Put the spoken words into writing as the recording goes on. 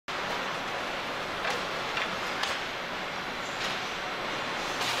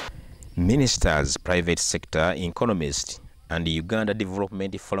Ministers, private sector economists, and Uganda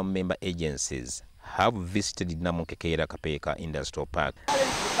Development Forum member agencies have visited Namunkekera Kapeeka Industrial Park.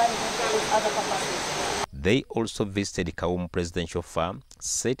 They also visited Kaum Presidential Farm,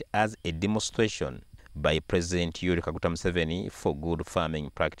 set as a demonstration by President Yoweri Kaguta Museveni for good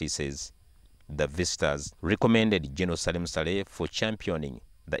farming practices. The visitors recommended General Salim Saleh for championing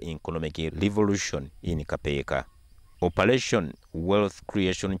the economic revolution in Kapeeka. Operation Wealth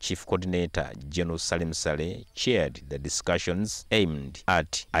Creation Chief Coordinator General Salim Saleh chaired the discussions aimed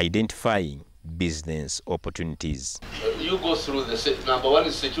at identifying business opportunities. You go through the number one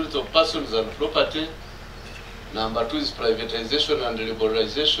is security of persons and property. Number two is privatization and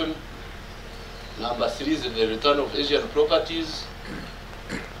liberalization. Number three is the return of Asian properties.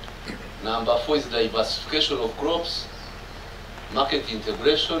 Number four is diversification of crops, market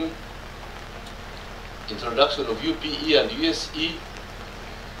integration, introduction of UPE and USE,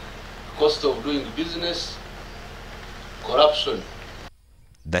 cost of doing business, corruption.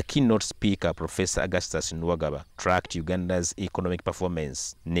 The keynote speaker, Professor Augustus Nwagaba, tracked Uganda's economic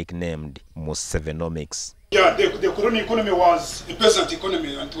performance, nicknamed Musevenomics. Yeah, the colonial economy was a peasant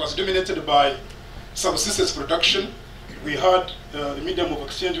economy and it was dominated by subsistence production. We had the medium of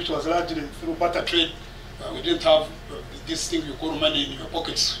exchange, which was largely through barter trade. We didn't have this thing you call money in your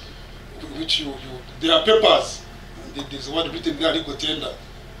pockets, which there are papers. There's a word written there, legal tender.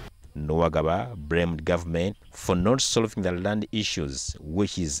 Nwagaba blamed government for not solving the land issues,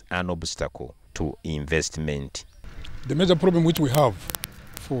 which is an obstacle to investment. The major problem which we have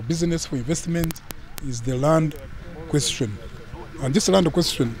for business, for investment, is the land question. And this land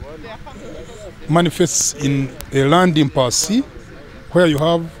question manifests in a land impasse where you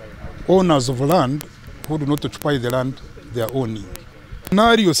have owners of land who do not occupy the land they are owning.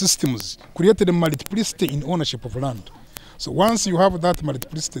 Scenario systems created a multiplicity in ownership of land. So once you have that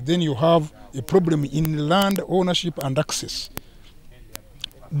multiplicity, then you have a problem in land ownership and access.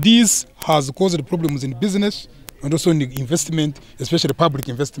 This has caused problems in business and also in the investment, especially public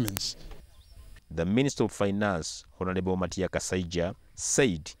investments. The Minister of Finance, Honorable Matia Kasaija,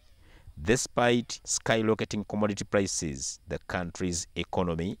 said despite skyrocketing commodity prices, the country's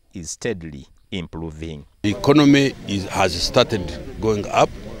economy is steadily improving. The economy has started going up.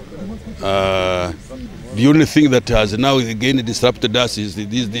 The only thing that has now again disrupted us is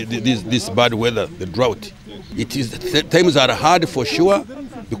this bad weather, the drought. Times are hard for sure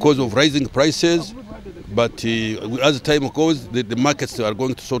because of rising prices, but as time goes, the markets are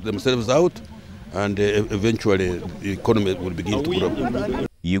going to sort themselves out, and eventually the economy will begin to grow.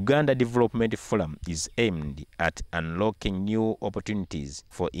 Uganda Development Forum is aimed at unlocking new opportunities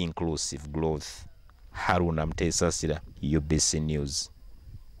for inclusive growth. Haruna Mtesasira, UBC News.